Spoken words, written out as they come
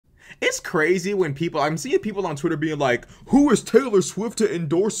It's crazy when I'm seeing people on Twitter being like, who is Taylor Swift to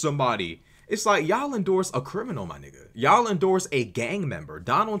endorse somebody? It's like, y'all endorse a criminal, my nigga. Y'all endorse a gang member.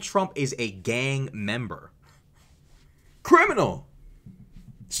 Donald Trump is a gang member. Criminal.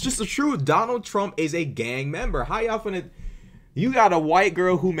 It's just the truth. Donald Trump is a gang member. How y'all finna... You got a white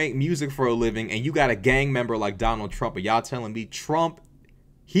girl who make music for a living, and you got a gang member like Donald Trump, and y'all telling me Trump,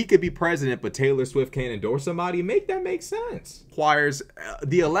 he could be president, but Taylor Swift can't endorse somebody? Make that make sense. Requires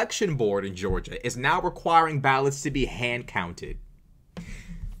the election board in Georgia is now requiring ballots to be hand counted.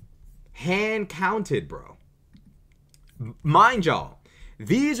 Hand counted, bro. Mind y'all,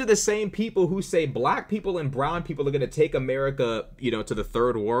 these are the same people who say black people and brown people are going to take America, to the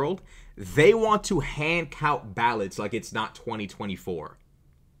third world. They want to hand count ballots like it's not 2024.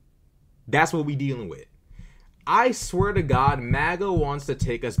 That's what we dealing with. I swear to God, MAGA wants to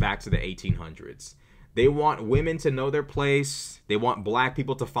take us back to the 1800s. They want women to know their place. They want black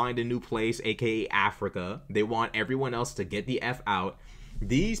people to find a new place, aka Africa. They want everyone else to get the F out.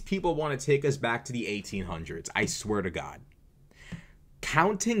 These people want to take us back to the 1800s. I swear to God.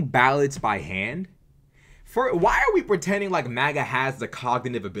 Counting ballots by hand? Why are we pretending like MAGA has the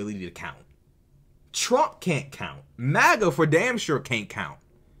cognitive ability to count? Trump can't count. MAGA for damn sure can't count.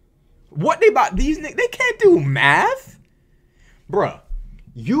 What they about these niggas? They can't do math? Bruh,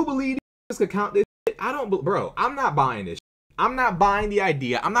 you believe these niggas could count this shit? I don't, bro, I'm not buying this shit. I'm not buying the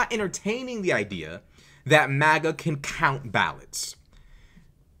idea. I'm not entertaining the idea that MAGA can count ballots.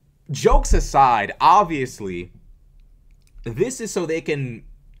 Jokes aside, obviously, this is so they can...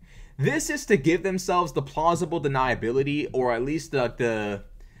 This is to give themselves the plausible deniability, or at least the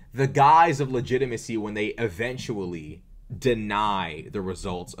guise of legitimacy when they eventually deny the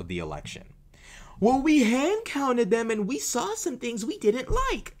results of the election. Well, we hand counted them and we saw some things we didn't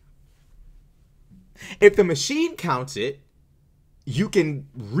like. If the machine counts it, you can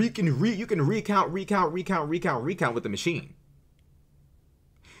recount with the machine.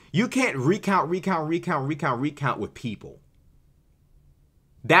 You can't recount with people.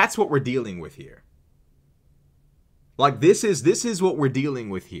 That's what we're dealing with here. Like, this is what we're dealing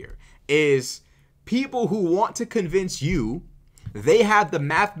with here. Is people who want to convince you they have the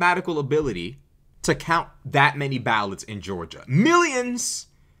mathematical ability to count that many ballots in Georgia. Millions,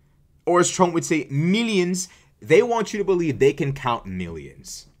 or as Trump would say, millions. They want you to believe they can count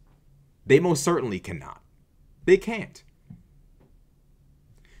millions. They most certainly cannot. They can't.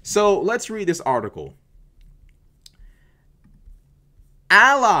 So let's read this article.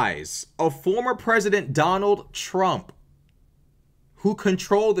 Allies of former President Donald Trump, who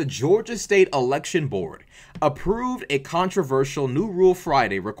control the Georgia State Election Board, approved a controversial new rule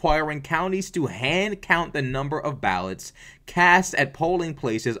Friday requiring counties to hand count the number of ballots cast at polling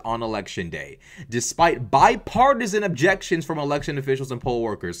places on Election Day, despite bipartisan objections from election officials and poll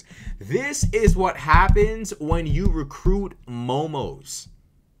workers. This is what happens when you recruit momos.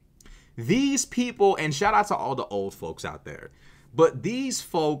 These people, and shout out to all the old folks out there, but these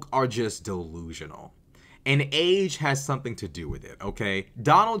folk are just delusional. And age has something to do with it, okay?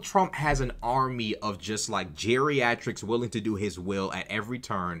 Donald Trump has an army of just like geriatrics willing to do his will at every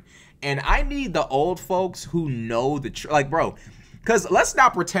turn. And I need the old folks who know the truth. Like, bro, because let's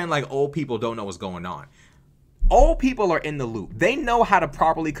not pretend like old people don't know what's going on. Old people are in the loop. They know how to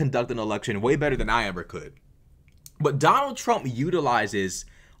properly conduct an election way better than I ever could. But Donald Trump utilizes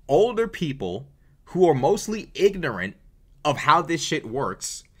older people who are mostly ignorant of how this shit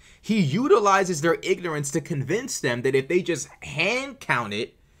works. He utilizes their ignorance to convince them that if they just hand count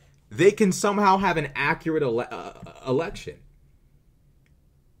it, they can somehow have an accurate election.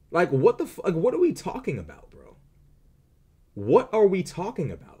 Like, what the fuck? What are we talking about, bro? What are we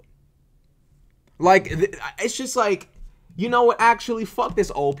talking about? Like, it's just like, you know what? Actually, fuck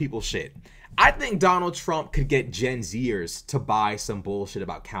this old people shit. I think Donald Trump could get Gen Zers to buy some bullshit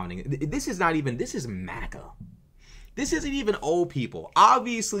about counting. This is MAGA. This isn't even old people.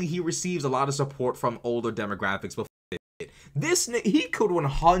 Obviously, he receives a lot of support from older demographics. But he could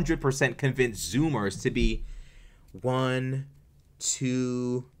 100% convince Zoomers to be 1,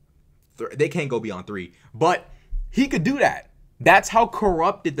 2, 3. They can't go beyond 3. But he could do that. That's how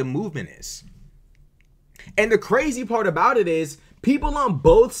corrupted the movement is. And the crazy part about it is, people on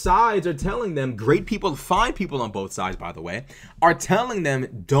both sides are telling them, great people, fine people on both sides, by the way, are telling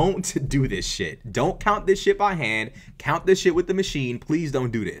them, don't do this shit. Don't count this shit by hand. Count this shit with the machine. Please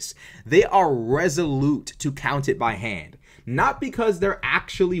don't do this. They are resolute to count it by hand. Not because there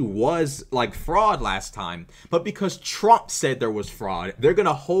actually was like fraud last time, but because Trump said there was fraud. They're going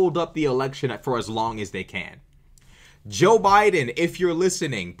to hold up the election for as long as they can. Joe Biden, if you're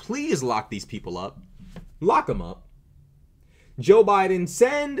listening, please lock these people up. Lock them up. Joe Biden,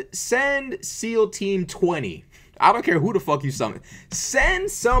 send SEAL Team 20. I don't care who the fuck you summon. Send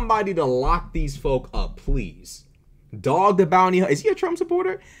somebody to lock these folk up, please. Dog the bounty. Is he a Trump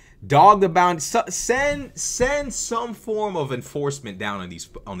supporter? Dog the bounty. Send some form of enforcement down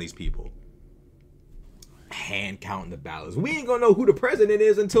on these people. Hand counting the ballots. We ain't gonna know who the president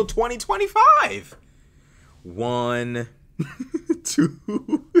is until 2025. 1,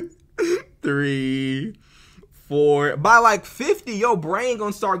 2, 3, 4. By like 50, your brain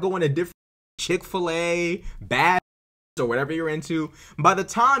gonna start going to different Chick-fil-A, bad or whatever you're into. By the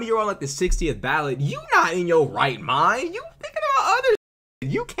time you're on like the 60th ballot, you not in your right mind. You thinking about other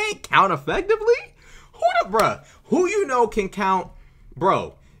shit. You can't count effectively. Who you know can count,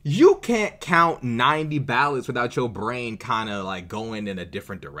 bro? You can't count 90 ballots without your brain kind of like going in a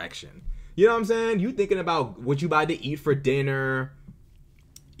different direction. You know what I'm saying? You thinking about what you about to eat for dinner.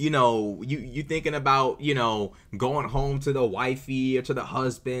 You know, you thinking about, you know, going home to the wifey or to the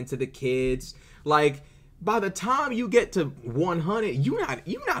husband, to the kids. Like, by the time you get to 100,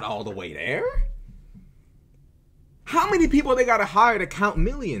 you not all the way there. How many people they gotta hire to count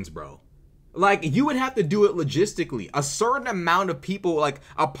millions, bro? Like, you would have to do it logistically. A certain amount of people, like,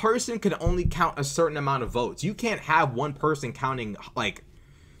 a person can only count a certain amount of votes. You can't have one person counting, like,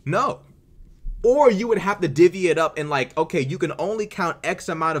 no. Or you would have to divvy it up and like, okay, you can only count X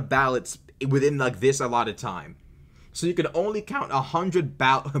amount of ballots within like this allotted time. So you can only count 100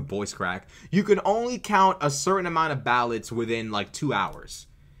 voice crack. You can only count a certain amount of ballots within like 2 hours.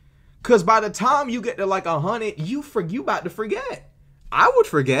 Cause by the time you get to like 100, you about to forget. I would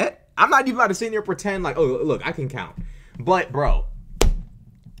forget. I'm not even about to sit here and pretend like, oh, look, I can count. But bro,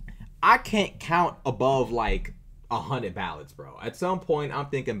 I can't count above like 100 ballots, bro. At some point, I'm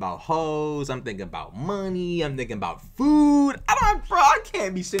thinking about hoes. I'm thinking about money. I'm thinking about food. I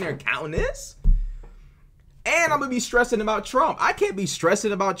can't be sitting there counting this. And I'm gonna be stressing about Trump. I can't be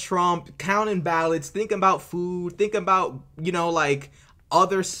stressing about Trump, counting ballots, thinking about food, thinking about, you know, like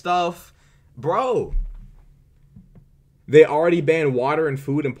other stuff. Bro, they already banned water and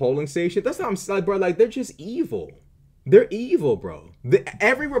food in polling stations. That's not, I'm like, bro, like they're just evil. They're evil, bro.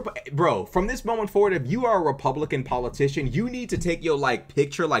 Bro, from this moment forward, if you are a Republican politician, you need to take your like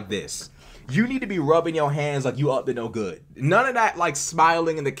picture like this. You need to be rubbing your hands like you up to no good. None of that like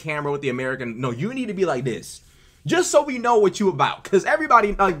smiling in the camera with the American. No, you need to be like this. Just so we know what you about. Because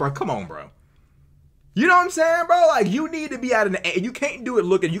everybody, like, bro, come on, bro. You know what I'm saying, bro? Like, you need to be at an, you can't do it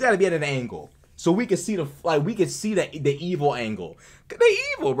looking, you got to be at an angle. So we can see the evil angle. They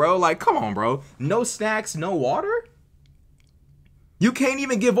evil, bro. Like, come on, bro. No snacks, no water? You can't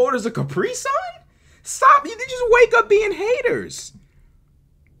even give orders of Capri Sun? Stop. You just wake up being haters.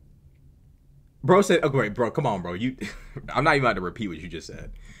 Bro said, okay, bro, come on, bro. I'm not even about to repeat what you just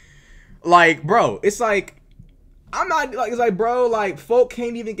said. Like, bro, it's like, I'm not, like, it's like, bro, like, folk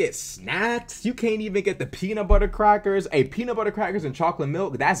can't even get snacks. You can't even get the peanut butter crackers. Hey, peanut butter crackers and chocolate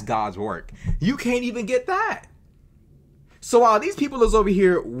milk, that's God's work. You can't even get that. So while these people is over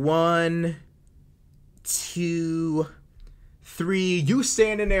here, 1, 2, 3, you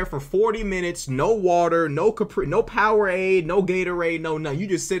standing there for 40 minutes, no water, no Powerade, no Gatorade, no nothing. You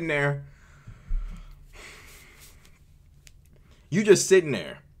just sitting there. You just sitting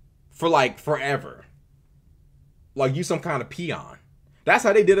there for like forever. Like you some kind of peon. That's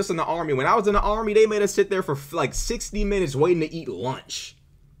how they did us in the army. When I was in the army, they made us sit there for like 60 minutes waiting to eat lunch.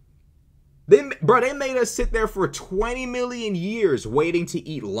 They made us sit there for 20 million years waiting to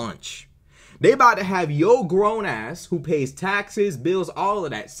eat lunch. They about to have your grown ass who pays taxes, bills, all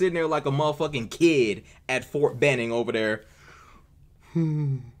of that, sitting there like a motherfucking kid at Fort Benning over there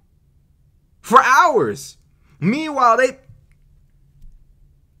for hours. Meanwhile,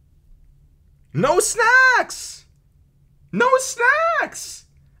 no snacks. No snacks.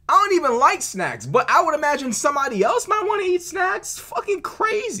 I don't even like snacks, but I would imagine somebody else might want to eat snacks. Fucking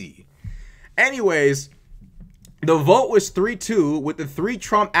crazy. Anyways, the vote was 3-2 with the 3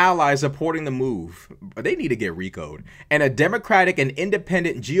 Trump allies supporting the move. But they need to get RICO'd. And a Democratic and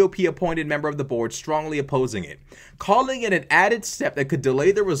independent GOP-appointed member of the board strongly opposing it, calling it an added step that could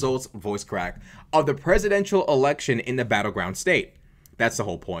delay the results, voice crack, of the presidential election in the battleground state. That's the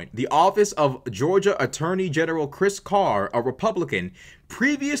whole point. The office of Georgia Attorney General Chris Carr, a Republican,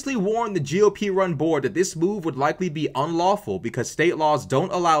 previously warned the GOP-run board that this move would likely be unlawful because state laws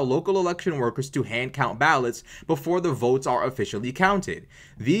don't allow local election workers to hand count ballots before the votes are officially counted.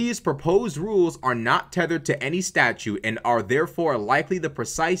 These proposed rules are not tethered to any statute and are therefore likely the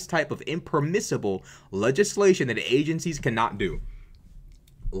precise type of impermissible legislation that agencies cannot do.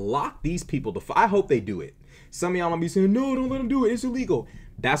 Lock these people to I hope they do it. Some of y'all might be saying, no, don't let them do it. It's illegal.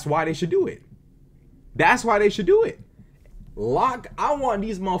 That's why they should do it. That's why they should do it. I want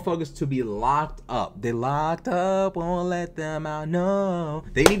these motherfuckers to be locked up. They locked up, won't let them out. No.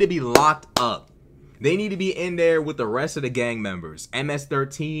 They need to be locked up. They need to be in there with the rest of the gang members.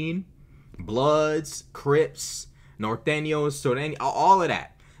 MS-13, Bloods, Crips, Norteños, Sureños, all of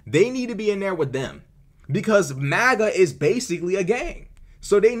that. They need to be in there with them. Because MAGA is basically a gang.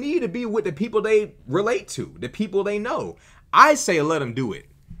 So they need to be with the people they relate to, the people they know. I say let them do it.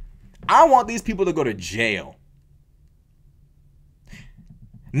 I want these people to go to jail.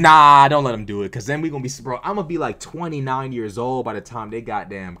 Nah, don't let them do it, because then we going to be, bro, I'm going to be like 29 years old by the time they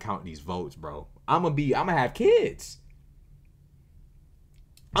goddamn count these votes, bro. I'm going to have kids.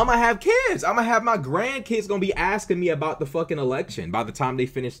 I'm going to have kids. I'm going to have my grandkids going to be asking me about the fucking election by the time they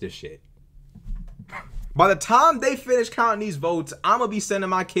finish this shit. By the time they finish counting these votes, I'm going to be sending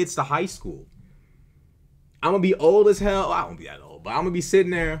my kids to high school. I'm going to be old as hell. I won't be that old, but I'm going to be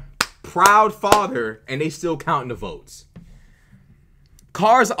sitting there, proud father, and they still counting the votes.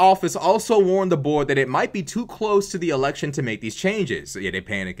 Carr's office also warned the board that it might be too close to the election to make these changes. Yeah, they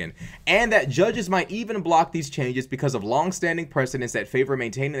panicking. And that judges might even block these changes because of long-standing precedents that favor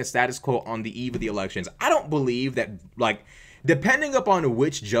maintaining the status quo on the eve of the elections. I don't believe that, like, depending upon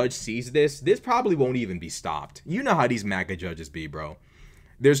which judge sees this probably won't even be stopped. You know how these MAGA judges be, bro.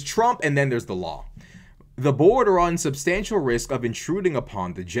 There's Trump and then there's the law. The board are on substantial risk of intruding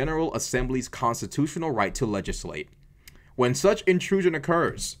upon the General Assembly's constitutional right to legislate. When such intrusion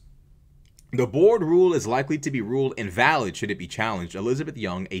occurs, the board rule is likely to be ruled invalid should it be challenged, Elizabeth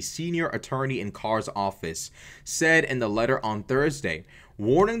Young, a senior attorney in Carr's office, said in the letter on Thursday,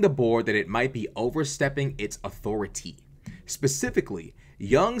 warning the board that it might be overstepping its authority. Specifically,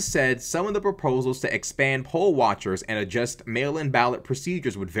 Young said some of the proposals to expand poll watchers and adjust mail-in ballot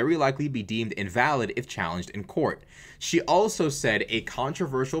procedures would very likely be deemed invalid if challenged in court. She also said a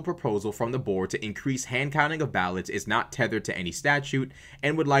controversial proposal from the board to increase hand counting of ballots is not tethered to any statute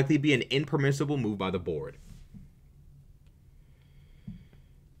and would likely be an impermissible move by the board.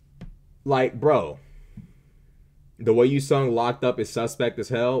 Like, bro, the way you sung Locked Up is suspect as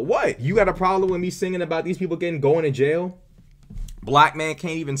hell. What? You got a problem with me singing about these people going to jail? Black man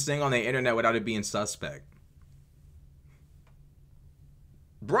can't even sing on the internet without it being suspect.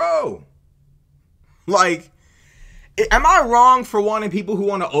 Bro. Like, am I wrong for wanting people who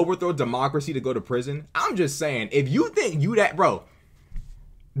want to overthrow democracy to go to prison? I'm just saying, if you think you that, bro,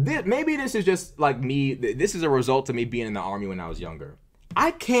 maybe this is just like me. This is a result of me being in the army when I was younger.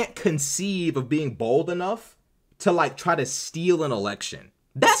 I can't conceive of being bold enough to, like, try to steal an election.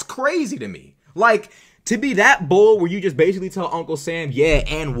 That's crazy to me. Like, to be that bold where you just basically tell Uncle Sam, yeah,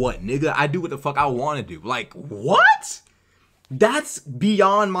 and what, nigga? I do what the fuck I want to do. Like, what? That's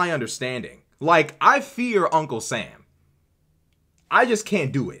beyond my understanding. Like, I fear Uncle Sam. I just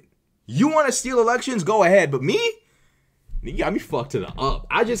can't do it. You want to steal elections? Go ahead. But me? You got me fucked to the up.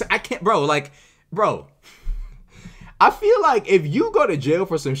 I can't, bro. Like, bro. I feel like if you go to jail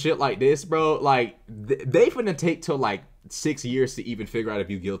for some shit like this, bro, like, they finna take till, like, 6 years to even figure out if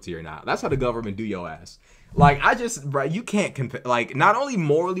you're guilty or not. That's how the government do your ass. Like, bro, you can't compare. Like, not only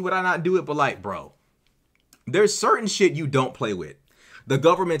morally would I not do it, but, like, bro, there's certain shit you don't play with. The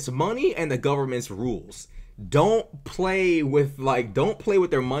government's money and the government's rules. Don't play with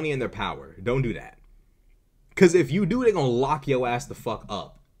their money and their power. Don't do that. Because if you do, they're gonna lock your ass the fuck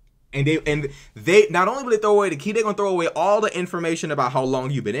up. And they not only will they throw away the key, they're gonna throw away all the information about how long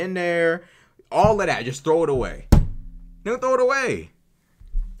you've been in there, all of that. Just throw it away. They'll throw it away.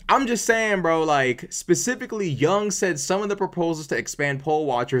 I'm just saying, bro, like, specifically, Young said some of the proposals to expand poll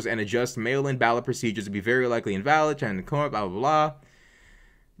watchers and adjust mail-in ballot procedures would be very likely invalid, and blah, blah, blah.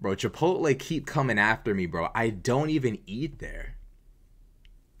 Bro, Chipotle keep coming after me, bro. I don't even eat there.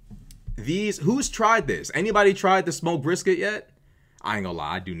 Who's tried this? Anybody tried the smoked brisket yet? I ain't gonna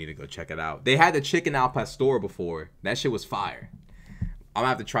lie, I do need to go check it out. They had the chicken al pastor before. That shit was fire. I'm gonna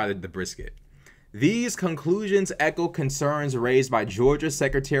have to try the brisket. These conclusions echo concerns raised by Georgia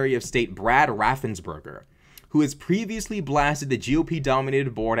Secretary of State Brad Raffensperger, who has previously blasted the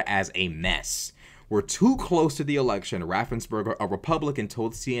GOP-dominated board as a mess. We're too close to the election, Raffensperger, a Republican,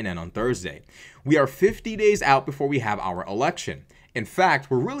 told CNN on Thursday. We are 50 days out before we have our election. In fact,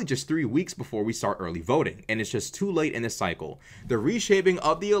 we're really just 3 weeks before we start early voting, and it's just too late in the cycle. The reshaping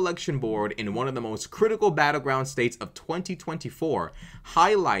of the election board in one of the most critical battleground states of 2024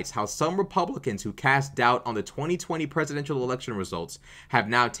 highlights how some Republicans who cast doubt on the 2020 presidential election results have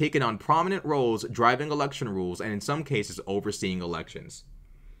now taken on prominent roles driving election rules and in some cases overseeing elections.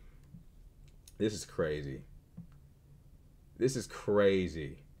 This is crazy. This is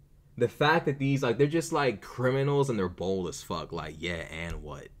crazy. The fact that these, like, they're just, like, criminals and they're bold as fuck. Like, yeah, and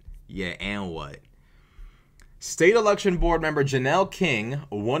what? Yeah, and what? State election board member Janelle King,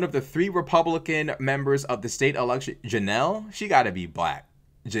 one of the 3 Republican members of the state election. Janelle, she got to be black.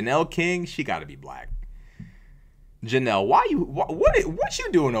 Janelle King, she got to be black. Janelle, what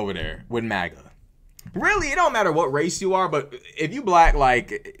you doing over there with MAGA? Really, it don't matter what race you are, but if you black,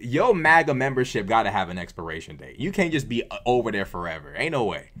 like, your MAGA membership got to have an expiration date. You can't just be over there forever. Ain't no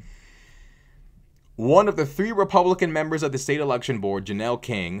way. One of the 3 Republican members of the state election board, Janelle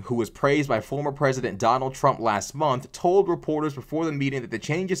King, who was praised by former President Donald Trump last month, told reporters before the meeting that the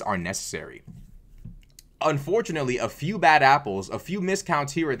changes are necessary. Unfortunately, a few bad apples, a few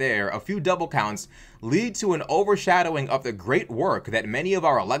miscounts here or there, a few double counts lead to an overshadowing of the great work that many of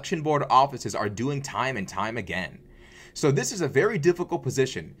our election board offices are doing time and time again. So this is a very difficult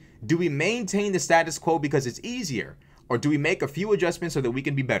position. Do we maintain the status quo because it's easier? Or do we make a few adjustments so that we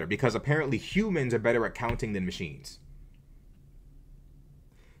can be better? Because apparently humans are better at counting than machines.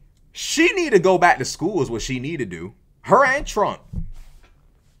 She need to go back to school is what she need to do. Her and Trump.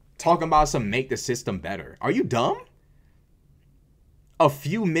 Talking about some make the system better. Are you dumb? A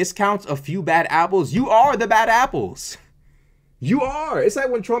few miscounts, a few bad apples. You are the bad apples. You are. It's like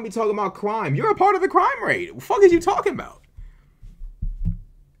when Trump be talking about crime. You're a part of the crime rate. What the fuck is you talking about?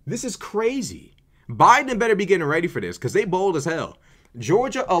 This is crazy. Biden better be getting ready for this because they bold as hell.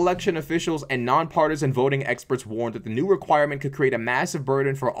 Georgia election officials and nonpartisan voting experts warned that the new requirement could create a massive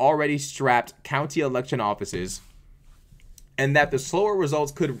burden for already strapped county election offices and that the slower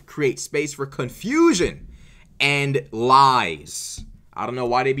results could create space for confusion and lies. I don't know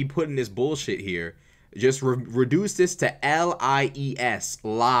why they be putting this bullshit here. Just reduce this to L-I-E-S,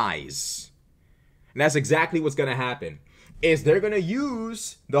 lies. And that's exactly what's going to happen. Is they're going to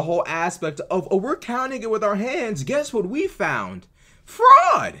use the whole aspect of, oh, we're counting it with our hands. Guess what we found?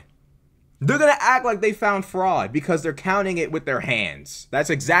 Fraud. They're going to act like they found fraud because they're counting it with their hands. That's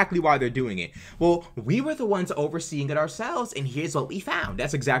exactly why they're doing it. Well, we were the ones overseeing it ourselves, and here's what we found.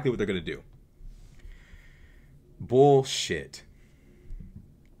 That's exactly what they're going to do. Bullshit.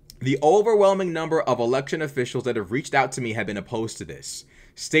 The overwhelming number of election officials that have reached out to me have been opposed to this.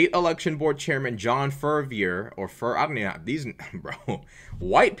 State Election Board Chairman John Furvier, I don't know, these, bro,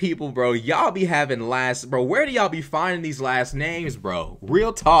 white people, bro, y'all be having bro, where do y'all be finding these last names, bro?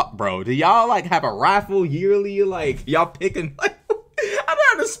 Real talk, bro. Do y'all, like, have a raffle yearly, like, y'all picking, like, I don't know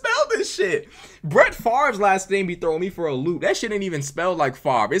how to spell this shit. Brett Favre's last name be throwing me for a loop. That shit ain't even spelled like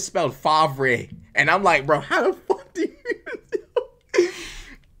Favre. It's spelled Favre. And I'm like, bro, how the fuck do you even do?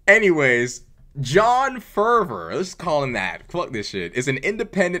 Anyways, John Ferver, let's call him that, fuck this shit, is an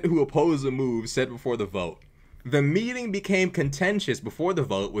independent who opposed the move said before the vote. The meeting became contentious before the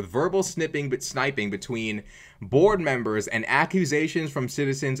vote with verbal sniping between board members and accusations from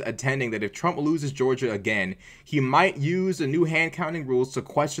citizens attending that if Trump loses Georgia again, he might use the new hand counting rules to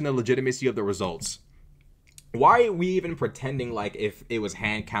question the legitimacy of the results. Why are we even pretending like if it was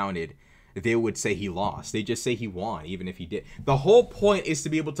hand counted, they would say he lost? They just say he won, even if he did. The whole point is to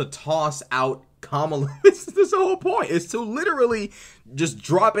be able to toss out Kamala. This is the whole point. Is to literally just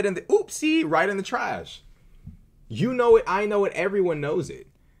drop it in the oopsie right in the trash. You know it, I know it, everyone knows it.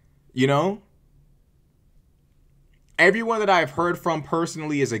 You know? Everyone that I've heard from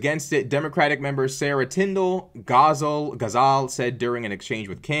personally is against it. Democratic member Sarah Tindall Ghazal said during an exchange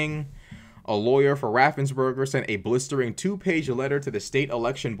with King. A lawyer for Raffensperger sent a blistering 2-page letter to the state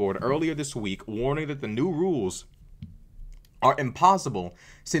election board earlier this week warning that the new rules are impossible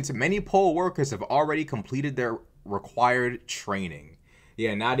since many poll workers have already completed their required training.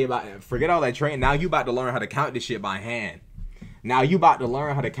 Yeah, now they forget all that training. Now you about to learn how to count this shit by hand. Now you about to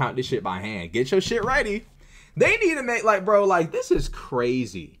learn how to count this shit by hand. Get your shit ready. They need to make, like, bro, like, this is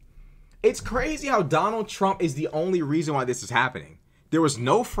crazy. It's crazy how Donald Trump is the only reason why this is happening. There was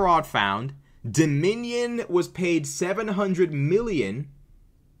no fraud found. Dominion was paid $700 million.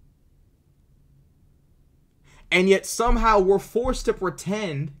 And yet somehow we're forced to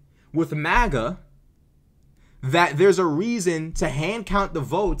pretend with MAGA that there's a reason to hand count the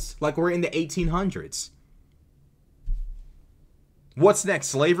votes like we're in the 1800s. What's next?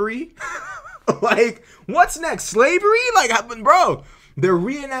 Slavery? Like, what's next? Slavery? Like, bro, they're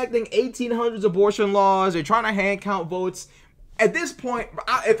reenacting 1800s abortion laws. They're trying to hand count votes. At this point,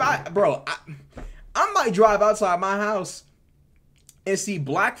 I might drive outside my house and see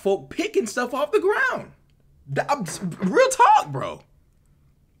black folk picking stuff off the ground. Real talk, bro.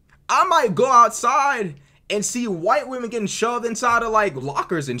 I might go outside and see white women getting shoved inside of, like,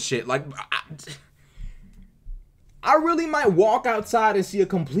 lockers and shit. Like, I really might walk outside and see a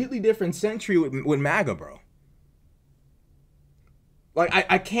completely different century with MAGA, bro. Like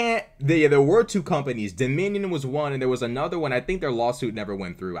I can't. There were two companies. Dominion was one, and there was another one. I think their lawsuit never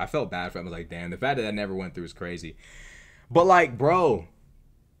went through. I felt bad for them. I was like, damn, the fact that never went through is crazy. But like, bro,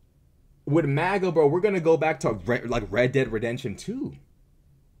 with MAGA, bro, we're gonna go back to Red Dead Redemption 2.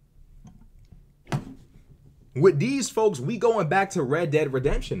 With these folks, we going back to Red Dead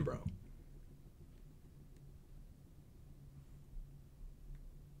Redemption, bro.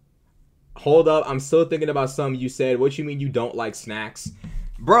 Hold up, I'm still thinking about something you said. What you mean you don't like snacks?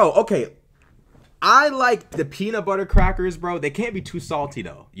 Bro, okay. I like the peanut butter crackers, bro. They can't be too salty,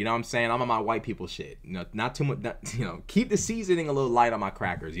 though. You know what I'm saying? I'm on my white people shit. You know, not too much, keep the seasoning a little light on my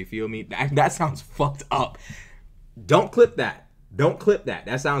crackers. You feel me? That sounds fucked up. Don't clip that. Don't clip that.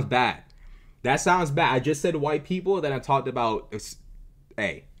 That sounds bad. That sounds bad. I just said white people, then I talked about,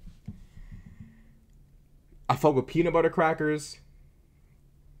 hey, I fuck with peanut butter crackers.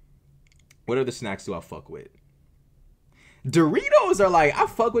 What other snacks do I fuck with? Doritos are like, I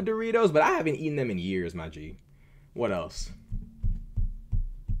fuck with Doritos, but I haven't eaten them in years, my G. What else?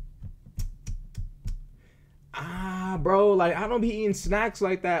 Bro, like, I don't be eating snacks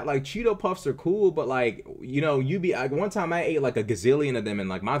like that. Like, Cheeto Puffs are cool, but like, you know, one time I ate like a gazillion of them, and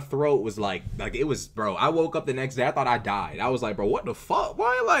like my throat was like it was, bro, I woke up the next day, I thought I died. I was like, bro, what the fuck?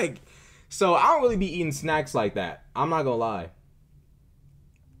 Why, like, so I don't really be eating snacks like that. I'm not gonna lie.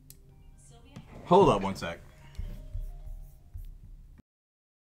 Hold up one sec.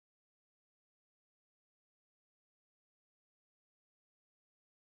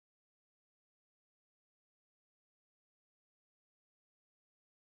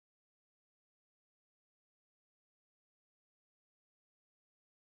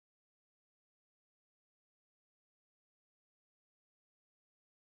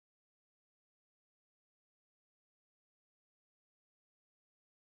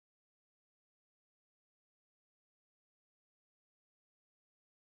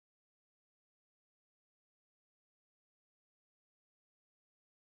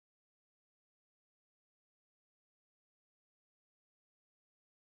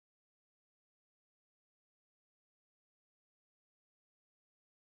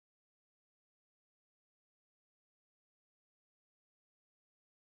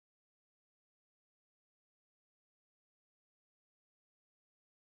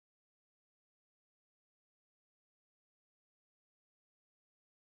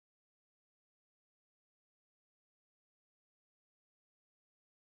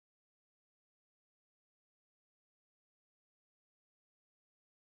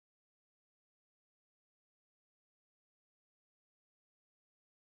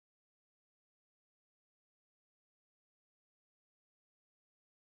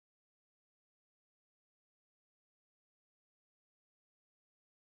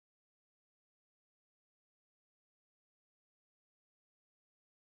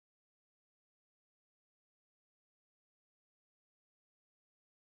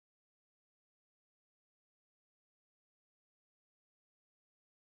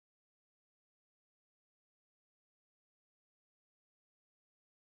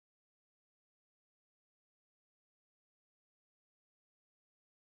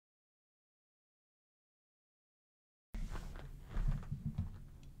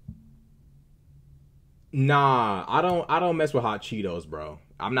 Nah, I don't mess with hot Cheetos, bro.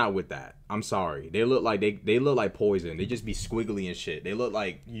 I'm not with that. I'm sorry. They look like they look like poison. They just be squiggly and shit. They look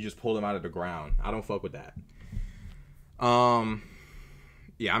like you just pull them out of the ground. I don't fuck with that. Um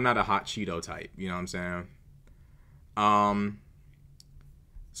yeah, I'm not a hot Cheeto type, you know what I'm saying? Um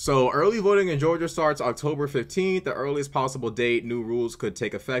So early voting in Georgia starts October 15th. The earliest possible date new rules could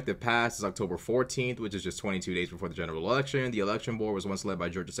take effect if passed is October 14th, which is just 22 days before the general election. The election board was once led by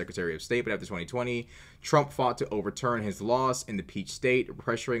Georgia Secretary of State, but after 2020, Trump fought to overturn his loss in the Peach State,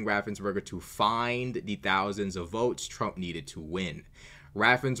 pressuring Raffensperger to find the thousands of votes Trump needed to win.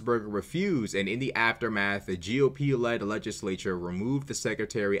 Raffensperger refused, and in the aftermath, the GOP-led legislature removed the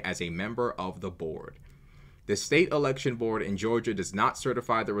secretary as a member of the board. The state election board in Georgia does not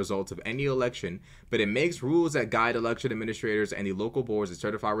certify the results of any election, but it makes rules that guide election administrators and the local boards to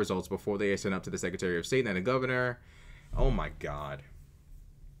certify results before they are sent up to the Secretary of State and the governor. Oh my God.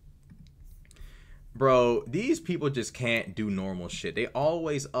 Bro, these people just can't do normal shit. They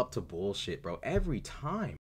always up to bullshit, bro. Every time.